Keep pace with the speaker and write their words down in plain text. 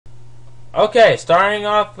Okay, starting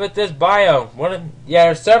off with this bio.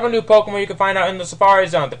 There's several new Pokemon you can find out in the Safari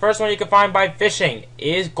Zone. The first one you can find by fishing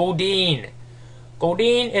is Goldeen.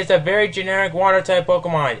 Goldeen is a very generic water-type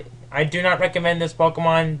Pokemon. I do not recommend this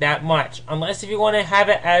Pokemon that much, unless if you want to have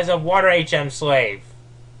it as a water HM slave.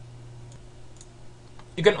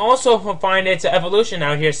 You can also find its evolution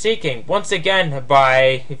out here, Seeking, once again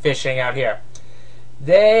by fishing out here.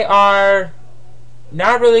 They are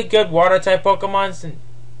not really good water-type Pokemons.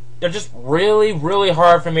 They're just really, really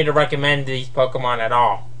hard for me to recommend these Pokemon at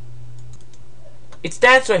all. Its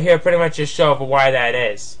stats right here pretty much just show why that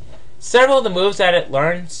is. Several of the moves that it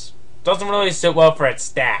learns doesn't really suit well for its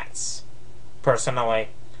stats, personally.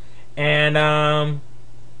 And,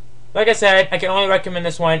 like I said, I can only recommend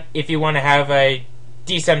this one if you want to have a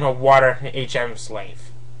decent water HM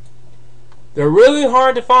slave. They're really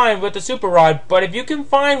hard to find with the Super Rod, but if you can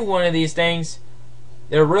find one of these things,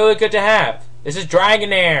 they're really good to have. This is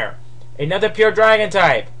Dragonair, another pure dragon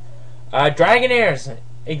type. Dragonairs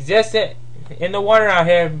exist in the water out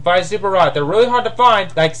here by Super Rod. They're really hard to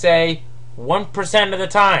find, like say 1% of the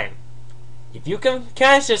time. If you can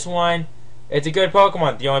catch this one, it's a good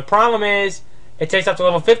Pokemon. The only problem is it takes up to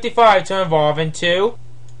level 55 to evolve into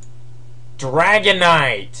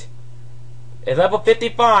Dragonite. At level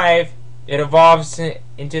 55, it evolves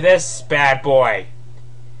into this bad boy.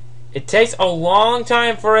 It takes a long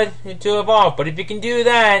time for it to evolve, but if you can do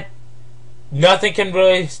that, nothing can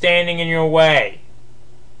really standing in your way.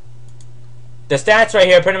 The stats right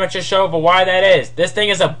here pretty much just show why that is. This thing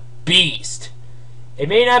is a beast. It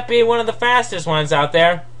may not be one of the fastest ones out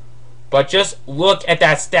there, but just look at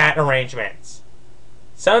that stat arrangements.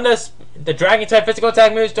 Some of the dragon type physical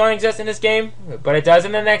attack moves don't exist in this game, but it does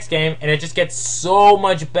in the next game, and it just gets so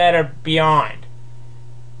much better beyond.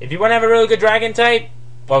 If you want to have a really good dragon type,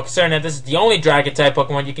 well, considering that this is the only dragon type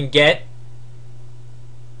Pokemon you can get,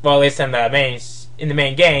 well, at least in the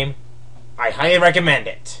main game, I highly recommend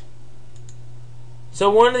it. So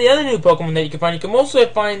one of the other new Pokemon that you can find mostly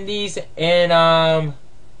find these in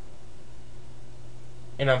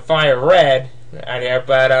FireRed out here,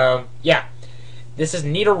 but yeah, this is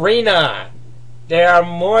Nidorina. They are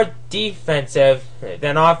more defensive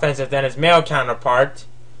than offensive than its male counterpart,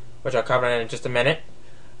 which I'll cover in just a minute.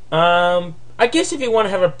 I guess if you want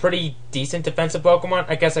to have a pretty decent defensive Pokemon,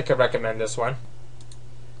 I guess I could recommend this one.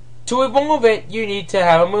 To evolve it, you need to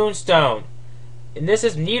have a Moonstone. And this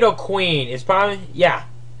is Nidoqueen. It's probably, yeah.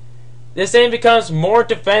 This thing becomes more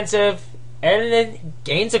defensive, and it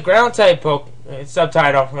gains a ground type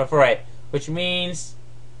subtitle for it, which means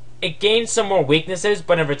it gains some more weaknesses,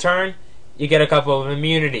 but in return, you get a couple of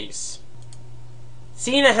immunities.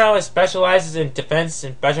 Seeing how it specializes in defense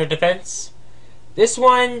and special defense, this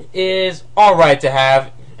one is alright to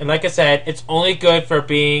have, and like I said, it's only good for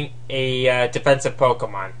being a defensive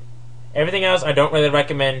Pokemon. Everything else I don't really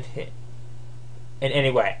recommend in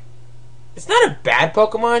any way. It's not a bad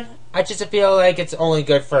Pokemon, I just feel like it's only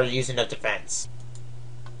good for using a defense.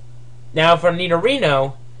 Now for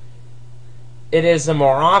Nidorino, it is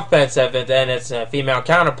more offensive than its female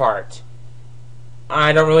counterpart.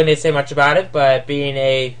 I don't really need to say much about it, but being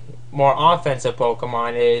a more offensive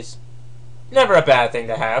Pokemon is never a bad thing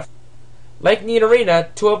to have. Like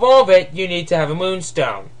Nidorina, to evolve it, you need to have a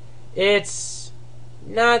Moonstone. It's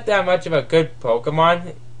not that much of a good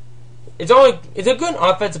Pokemon. It's a good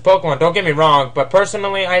offensive Pokemon, don't get me wrong, but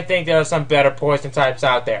personally I think there are some better poison types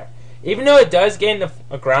out there. Even though it does gain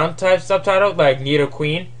a ground type subtitle like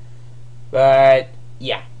Nidoqueen, but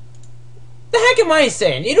yeah. The heck am I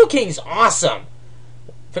saying? Nidoking's awesome.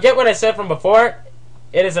 Forget what I said from before.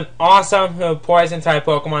 It is an awesome poison type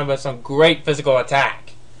Pokemon with some great physical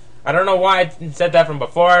attack. I don't know why I said that from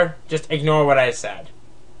before. Just ignore what I said.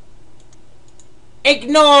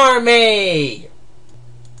 Ignore me!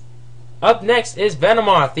 Up next is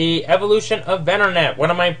Venomoth, the evolution of Venonat,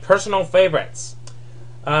 one of my personal favorites.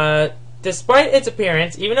 Despite its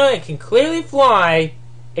appearance, even though it can clearly fly,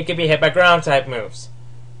 it can be hit by ground type moves,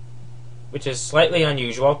 which is slightly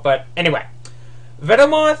unusual, but anyway.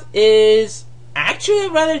 Venomoth is actually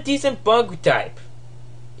a rather decent bug type.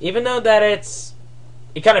 Even though that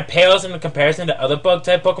it kind of pales in comparison to other bug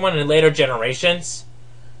type Pokemon in later generations,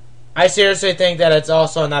 I seriously think that it's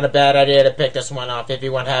also not a bad idea to pick this one off if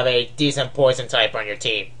you want to have a decent poison type on your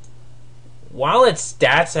team. While its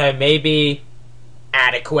stats may be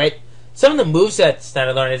adequate, some of the movesets that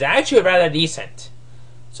I learned is actually rather decent.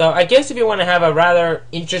 So I guess if you want to have a rather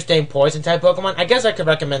interesting poison type Pokemon, I guess I could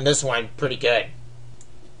recommend this one pretty good.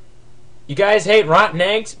 You guys hate rotten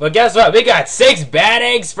eggs? Well, guess what? We got 6 bad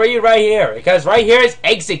eggs for you right here. Because right here is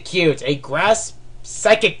Execute, a grass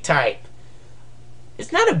psychic type.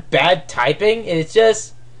 It's not a bad typing. It's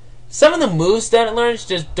just some of the moves that it learns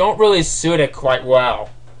just don't really suit it quite well.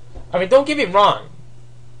 I mean, don't get me wrong.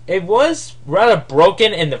 It was rather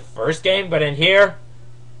broken in the first game, but in here,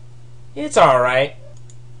 it's alright.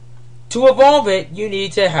 To evolve it, you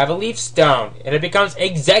need to have a Leaf Stone, and it becomes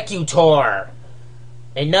Executor.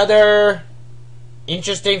 Another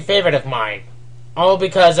interesting favorite of mine. All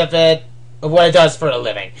because of what it does for a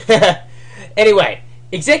living. Anyway,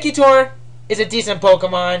 Executor is a decent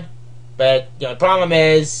Pokemon, but the problem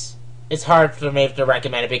is, it's hard for me to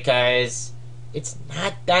recommend it because it's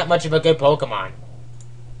not that much of a good Pokemon.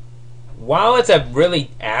 While it's a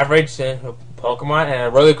really average Pokemon and a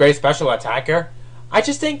really great special attacker, I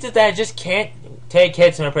just think that it just can't take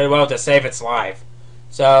hits pretty well to save its life.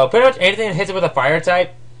 So pretty much anything that hits it with a fire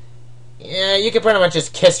type, yeah, you can pretty much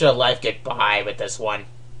just kiss your life goodbye with this one.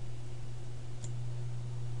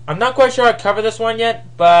 I'm not quite sure I covered this one yet,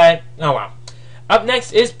 but oh well. Up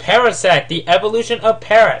next is Parasect, the evolution of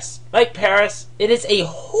Paras. Like Paras, it is a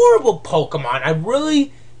horrible Pokemon. I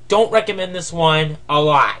really don't recommend this one a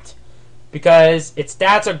lot, because its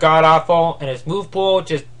stats are god-awful, and its move pool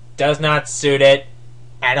just does not suit it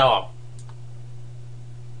at all.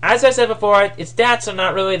 As I said before, its stats are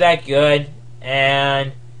not really that good,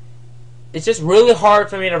 and it's just really hard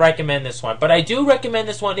for me to recommend this one. But I do recommend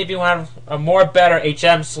this one if you want a more better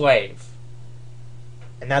HM Slave.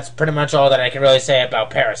 And that's pretty much all that I can really say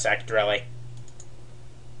about Parasect, really.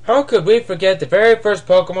 How could we forget the very first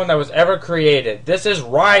Pokemon that was ever created? This is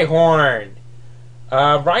Rhyhorn.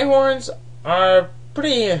 Rhyhorns are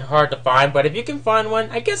pretty hard to find, but if you can find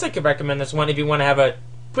one, I guess I could recommend this one if you want to have a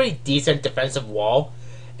pretty decent defensive wall.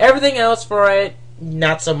 Everything else for it,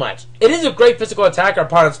 not so much. It is a great physical attacker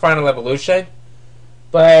upon its final evolution,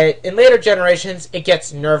 but in later generations, it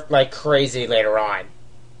gets nerfed like crazy later on.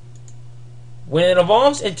 When it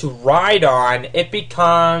evolves into Rhydon, it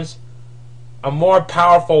becomes a more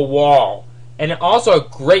powerful wall, and also a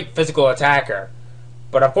great physical attacker.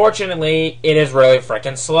 But unfortunately, it is really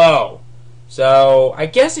freaking slow. So, I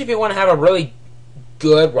guess if you want to have a really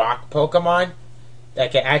good rock Pokemon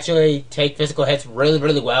that can actually take physical hits really,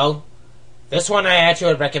 really well, this one I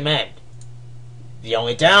actually would recommend. The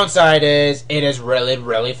only downside is, it is really,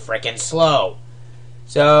 really freaking slow.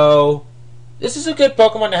 So, this is a good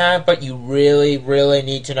Pokemon to have, but you really, really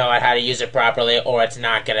need to know how to use it properly, or it's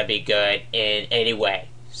not going to be good in any way.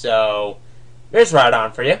 So, there's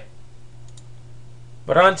Rhydon for you.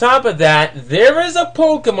 But on top of that, there is a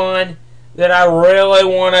Pokemon that I really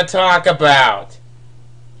want to talk about.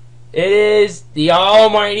 It is the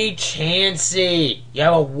almighty Chansey. You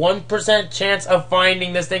have a 1% chance of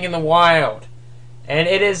finding this thing in the wild. And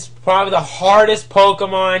it is probably the hardest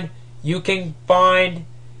Pokemon you can find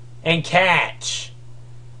and catch.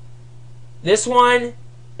 This one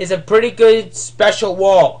is a pretty good special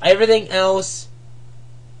wall. Everything else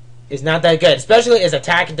is not that good, especially its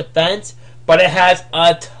attack and defense, but it has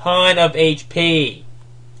a ton of HP.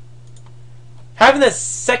 Having the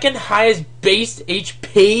second highest base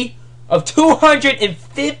HP of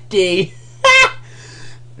 250,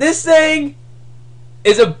 this thing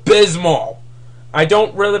is abysmal. I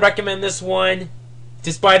don't really recommend this one,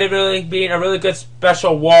 despite it really being a really good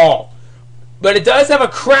special wall. But it does have a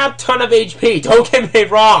crap ton of HP, don't get me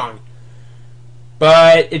wrong.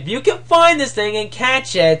 But if you can find this thing and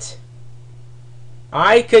catch it,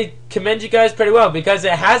 I could commend you guys pretty well, because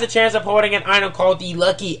it has a chance of holding an item called the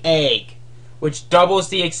Lucky Egg, which doubles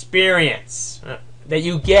the experience that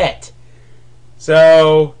you get.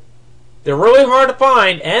 So, they're really hard to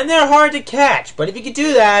find, and they're hard to catch. But if you can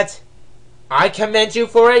do that, I commend you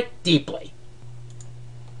for it deeply.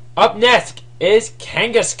 Up next is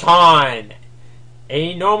Kangaskhan,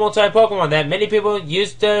 a normal type Pokemon that many people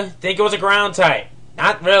used to think it was a ground type.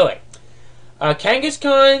 Not really.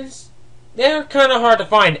 Kangaskhan's, they're kind of hard to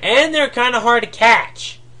find, and they're kind of hard to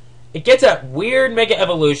catch. It gets a weird Mega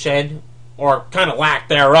Evolution, or kind of lack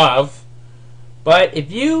thereof. But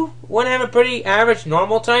if you want to have a pretty average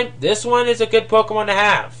normal type, this one is a good Pokemon to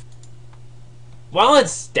have. While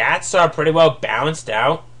its stats are pretty well balanced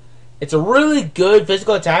out, it's a really good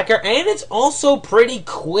physical attacker, and it's also pretty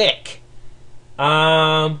quick.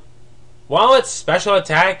 While its special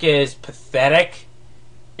attack is pathetic,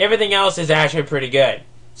 everything else is actually pretty good.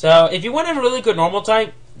 So if you want to have a really good normal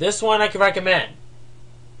type, this one I can recommend.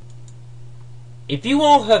 If you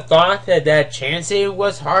all have thought that Chansey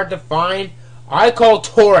was hard to find, I call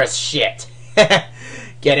Taurus shit.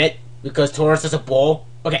 Get it? Because Taurus is a bull?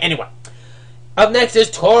 Okay, anyway. Up next is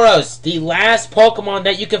Tauros, the last Pokemon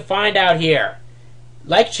that you can find out here.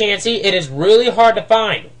 Like Chansey, it is really hard to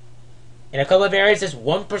find. In a couple of areas, it's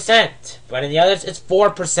 1%, but in the others, it's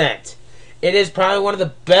 4%. it is probably one of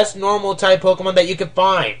the best normal type Pokemon that you can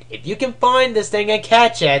find. If you can find this thing and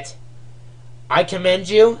catch it, I commend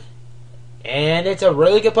you. And it's a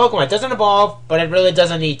really good Pokemon. It doesn't evolve, but it really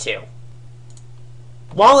doesn't need to.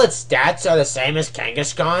 While its stats are the same as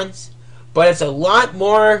Kangaskhan's, but it's a lot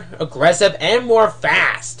more aggressive and more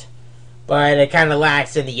fast. But it kind of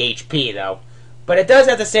lacks in the HP, though. But it does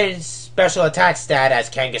have the same special attack stat as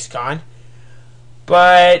Kangaskhan.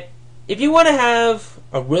 But if you want to have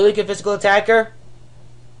a really good physical attacker,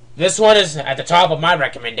 this one is at the top of my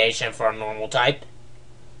recommendation for a normal type.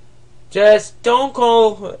 Just don't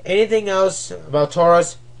call anything else about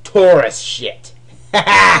Taurus shit.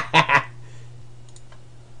 I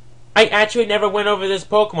actually never went over this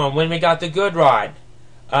Pokemon when we got the Good Rod.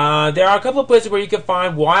 There are a couple of places where you can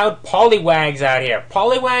find wild Poliwags out here.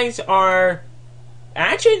 Poliwags are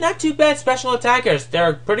actually not too bad special attackers. They're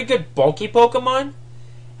a pretty good bulky Pokemon.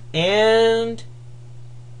 And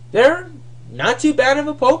they're not too bad of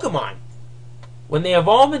a Pokemon. When they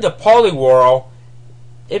evolve into Poliwhirl,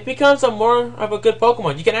 it becomes a more of a good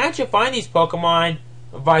Pokemon. You can actually find these Pokemon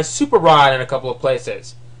by Super Rod in a couple of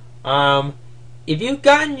places. If you've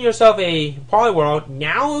gotten yourself a Poliwhirl,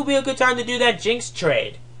 now will be a good time to do that Jinx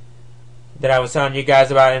trade that I was telling you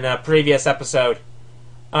guys about in a previous episode.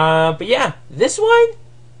 But yeah, this one,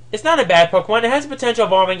 it's not a bad Pokemon. It has the potential of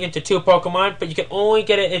evolving into 2 Pokemon, but you can only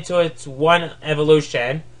get it into its 1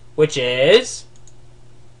 evolution, which is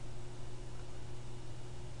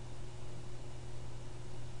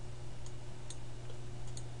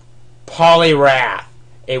Poliwrath,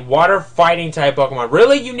 a water fighting type Pokemon.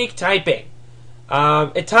 Really unique typing.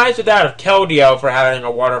 It ties with that of Keldeo for having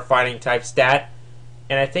a water fighting type stat.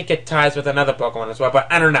 And I think it ties with another Pokemon as well,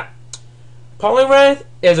 but I don't know. Poliwrath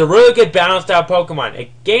is a really good balanced out Pokemon.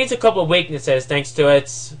 It gains a couple of weaknesses thanks to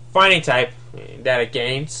its fighting type that it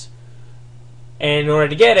gains. And in order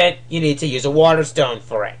to get it, you need to use a Water Stone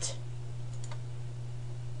for it.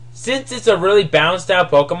 Since it's a really balanced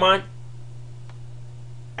out Pokemon,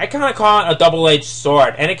 I kind of call it a double-edged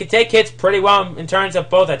sword. And it can take hits pretty well in terms of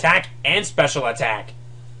both attack and special attack.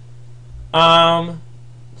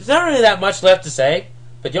 There's not really that much left to say.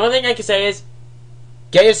 But the only thing I can say is,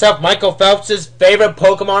 get yourself Michael Phelps' favorite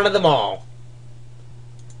Pokemon of them all.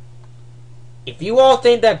 If you all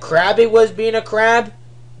think that Krabby was being a crab,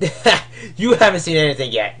 you haven't seen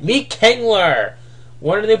anything yet. Meet Kingler,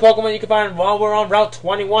 one of the new Pokemon you can find while we're on Route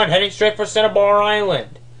 21, heading straight for Cinnabar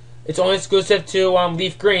Island. It's only exclusive to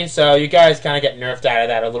Leaf Green, so you guys kind of get nerfed out of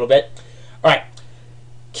that a little bit. Alright.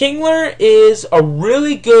 Kingler is a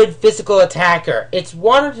really good physical attacker. Its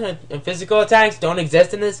water and physical attacks don't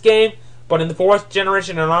exist in this game, but in the 4th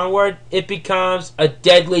generation and onward, it becomes a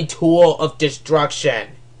deadly tool of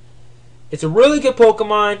destruction. It's a really good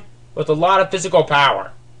Pokemon with a lot of physical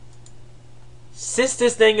power. Since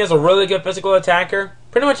this thing is a really good physical attacker,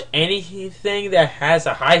 pretty much anything that has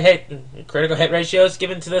a high hit, critical hit ratios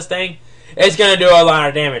given to this thing is going to do a lot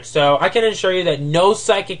of damage. So I can assure you that no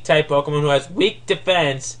Psychic type Pokemon who has weak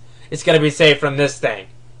defense is going to be safe from this thing.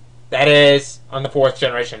 That is, on the 4th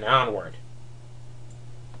generation onward.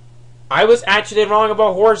 I was actually wrong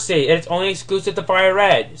about Horsea. It's only exclusive to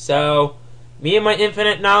FireRed. So, me and my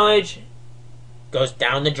infinite knowledge goes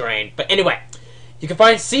down the drain. But anyway, you can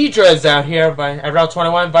find Seadras out here at Route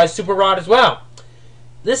 21 by Super Rod as well.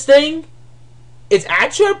 This thing is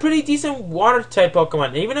actually a pretty decent water type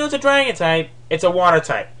Pokemon. Even though it's a dragon type, it's a water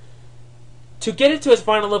type. To get it to its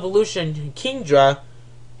final evolution, Kingdra,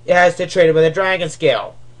 it has to trade it with a Dragon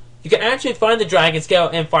Scale. You can actually find the Dragon Scale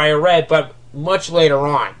in FireRed, but much later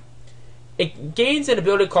on. It gains an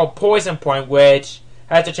ability called Poison Point, which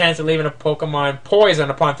has the chance of leaving a Pokemon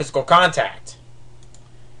poisoned upon physical contact.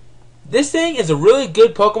 This thing is a really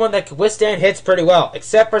good Pokemon that can withstand hits pretty well,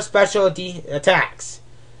 except for special attacks.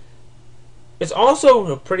 It's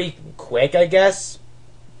also pretty quick, I guess,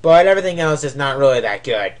 but everything else is not really that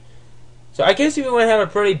good. So I guess if you want to have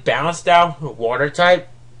a pretty balanced out water type,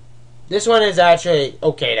 this one is actually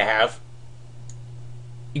okay to have.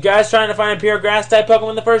 You guys trying to find a pure grass type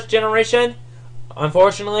Pokemon in the 1st generation?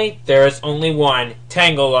 Unfortunately, there is only one,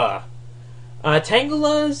 Tangela.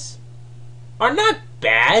 Tangelas are not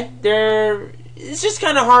bad. It's just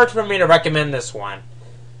kind of hard for me to recommend this one.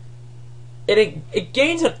 It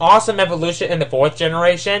gains an awesome evolution in the 4th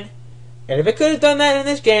generation, and if it could have done that in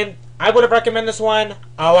this game, I would have recommended this one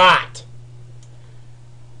a lot.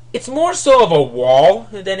 It's more so of a wall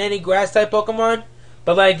than any grass type Pokemon,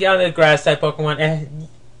 but like the other grass type Pokemon,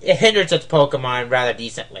 it hinders its Pokemon rather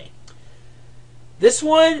decently. This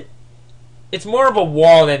one, it's more of a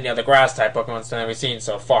wall than the other grass type Pokemon that we've seen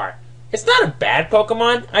so far. It's not a bad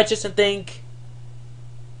Pokemon, I just think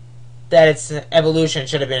that its evolution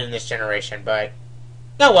should have been in this generation, but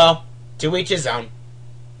oh well, to each his own.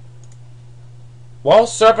 While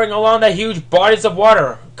surfing along the huge bodies of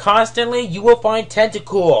water, constantly you will find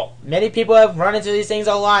Tentacool. Many people have run into these things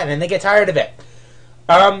a lot and they get tired of it.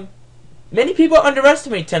 Many people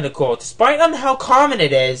underestimate Tentacool. Despite on how common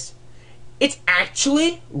it is, it's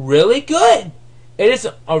actually really good. It is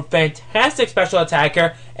a fantastic special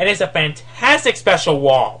attacker and it's a fantastic special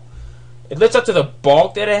wall. It lives up to the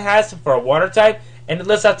bulk that it has for a water type, and it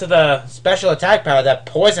lives up to the special attack power that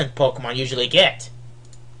poison Pokemon usually get.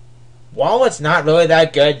 While it's not really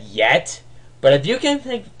that good yet, but if you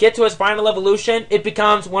can get to its final evolution, it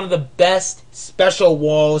becomes one of the best special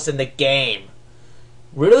walls in the game.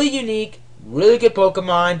 Really unique, really good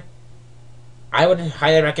Pokemon. I would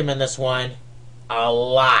highly recommend this one a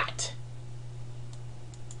lot.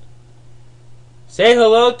 Say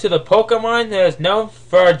hello to the Pokemon that is known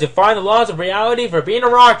for defying the laws of reality for being a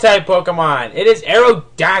rock-type Pokemon. It is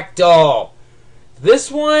Aerodactyl.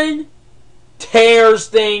 This one tears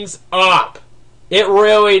things up. It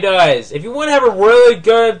really does. If you want to have a really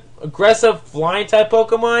good, aggressive, flying-type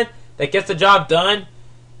Pokemon that gets the job done,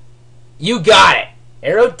 you got it.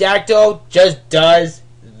 Aerodactyl just does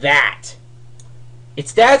that.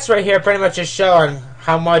 Its stats right here pretty much just showing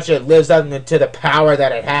how much it lives up to the power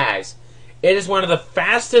that it has. It is one of the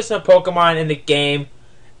fastest Pokemon in the game,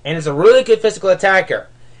 and it's a really good physical attacker.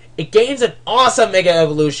 It gains an awesome Mega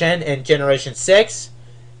Evolution in Generation 6,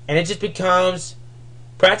 and it just becomes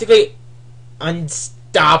practically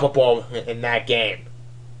unstoppable in that game.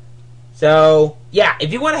 So, yeah,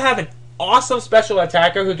 if you want to have an awesome special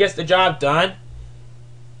attacker who gets the job done,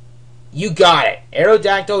 you got it.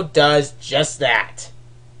 Aerodactyl does just that.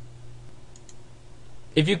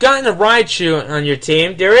 If you've gotten a Raichu on your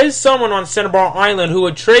team, there is someone on Cinnabar Island who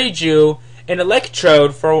would trade you an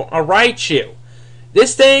Electrode for a Raichu.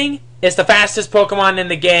 This thing is the fastest Pokemon in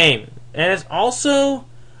the game, and it's also a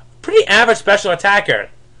pretty average special attacker.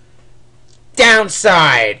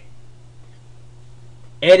 Downside: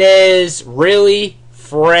 it is really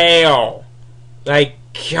frail. Like,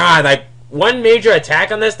 God, like one major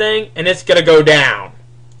attack on this thing, and it's gonna go down.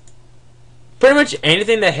 Pretty much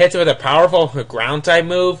anything that hits it with a powerful ground type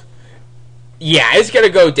move, yeah, it's gonna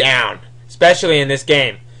go down, especially in this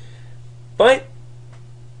game. But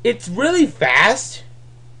it's really fast.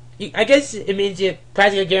 I guess it means you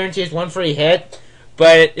practically guarantees one free hit,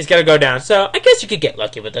 but it's gonna go down. So I guess you could get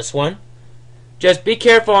lucky with this one. Just be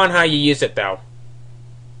careful on how you use it, though.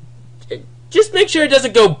 Just make sure it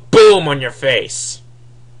doesn't go boom on your face.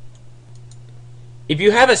 If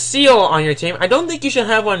you have a Seal on your team, I don't think you should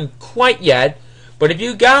have one quite yet, but if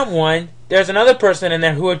you got one, there's another person in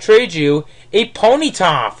there who will trade you a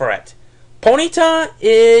Ponyta for it. Ponyta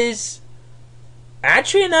is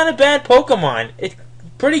actually not a bad Pokemon. It's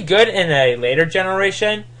pretty good in a later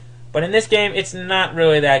generation, but in this game, it's not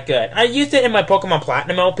really that good. I used it in my Pokemon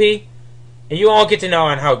Platinum LP, and you all get to know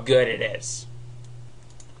on how good it is.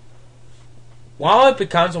 While it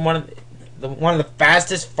becomes one of the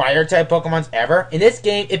fastest fire-type Pokemons ever, in this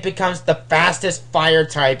game, it becomes the fastest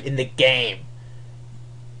fire-type in the game.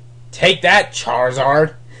 Take that,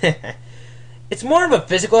 Charizard! It's more of a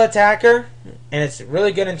physical attacker, and it's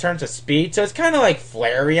really good in terms of speed, so it's kind of like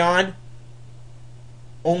Flareon,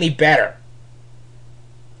 only better.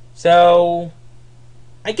 So,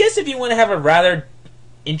 I guess if you want to have a rather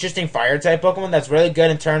interesting fire-type Pokemon that's really good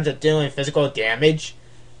in terms of doing physical damage,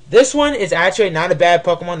 this one is actually not a bad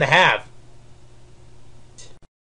Pokemon to have.